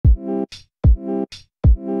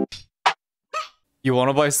You want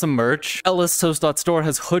to buy some merch? lstoast.store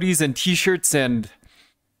has hoodies and t-shirts and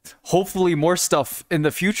hopefully more stuff in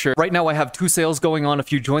the future. Right now I have 2 sales going on.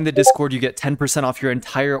 If you join the Discord, you get 10% off your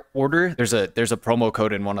entire order. There's a promo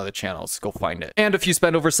code in one of the channels. Go find it. And if you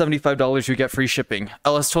spend over $75, you get free shipping.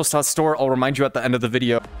 lstoast.store, I'll remind you at the end of the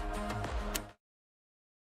video.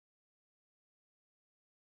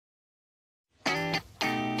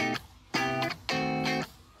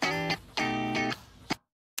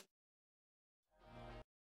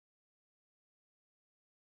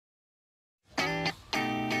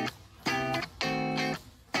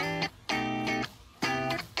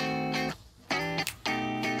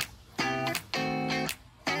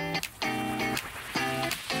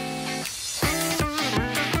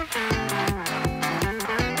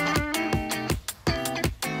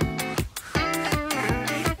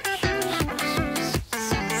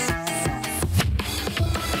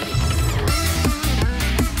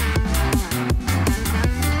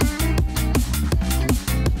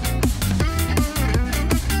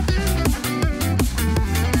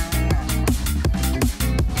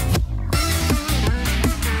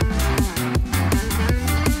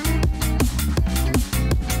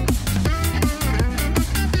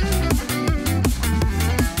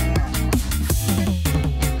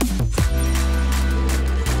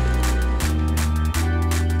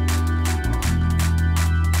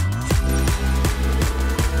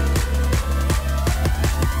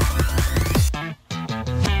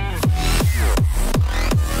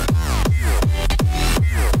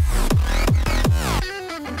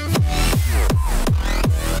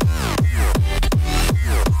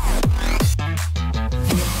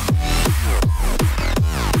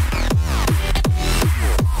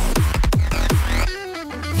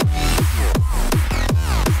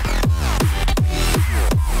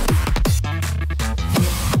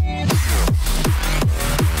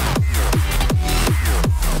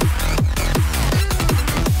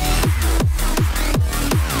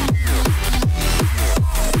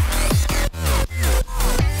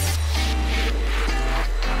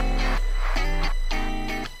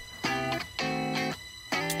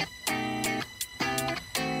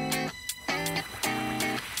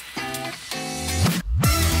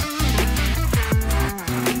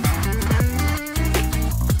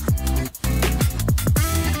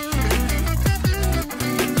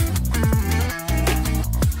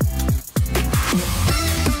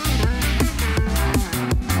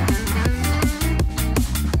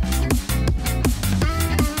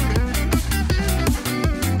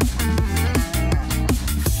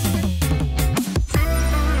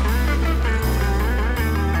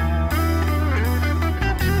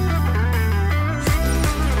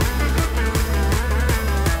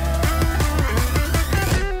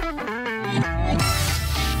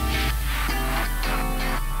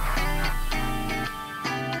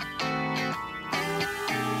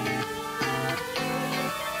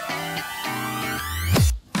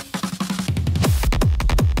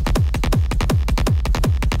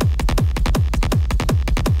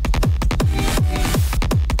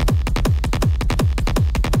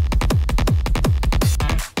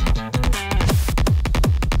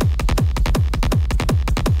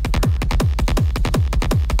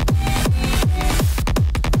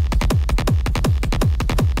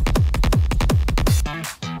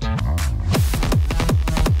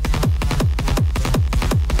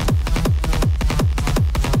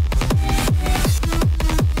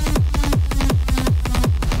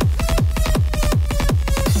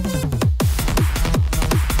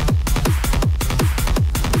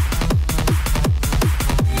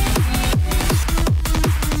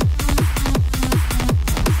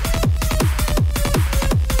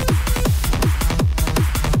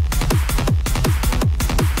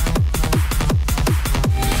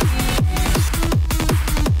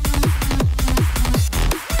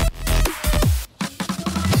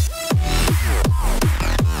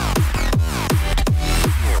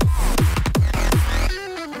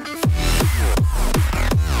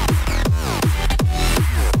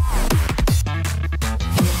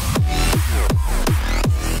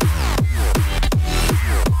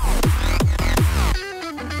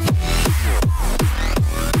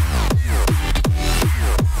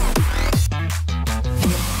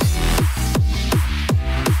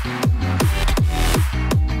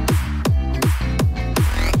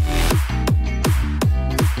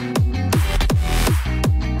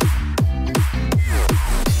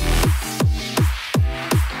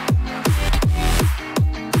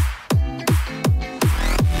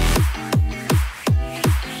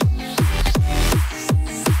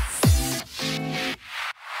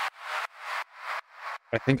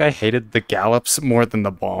 I think I hated the gallops more than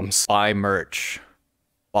the bombs. Buy merch.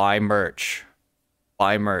 Buy merch.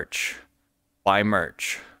 Buy merch. Buy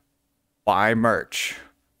merch. Buy merch.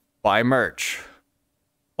 Buy merch.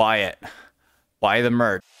 Buy it. Buy the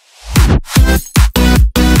merch.